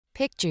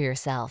Picture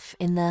yourself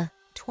in the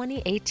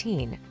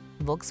 2018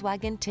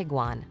 Volkswagen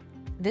Tiguan.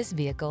 This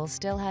vehicle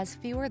still has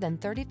fewer than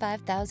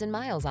 35,000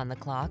 miles on the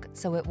clock,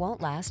 so it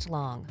won't last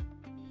long.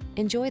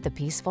 Enjoy the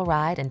peaceful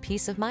ride and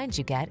peace of mind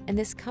you get in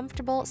this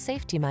comfortable,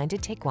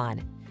 safety-minded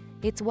Tiguan.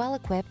 Its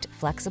well-equipped,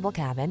 flexible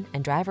cabin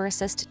and driver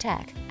assist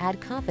tech add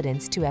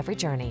confidence to every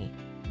journey.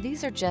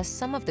 These are just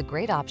some of the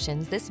great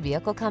options this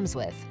vehicle comes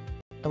with: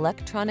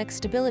 electronic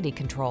stability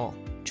control,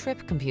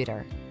 trip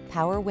computer,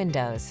 power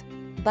windows,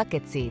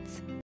 bucket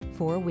seats,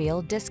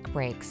 four-wheel disc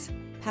brakes,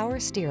 power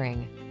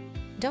steering.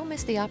 Don't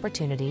miss the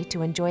opportunity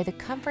to enjoy the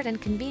comfort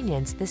and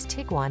convenience this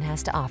Tiguan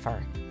has to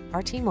offer.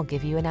 Our team will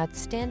give you an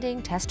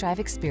outstanding test drive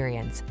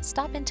experience.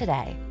 Stop in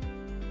today.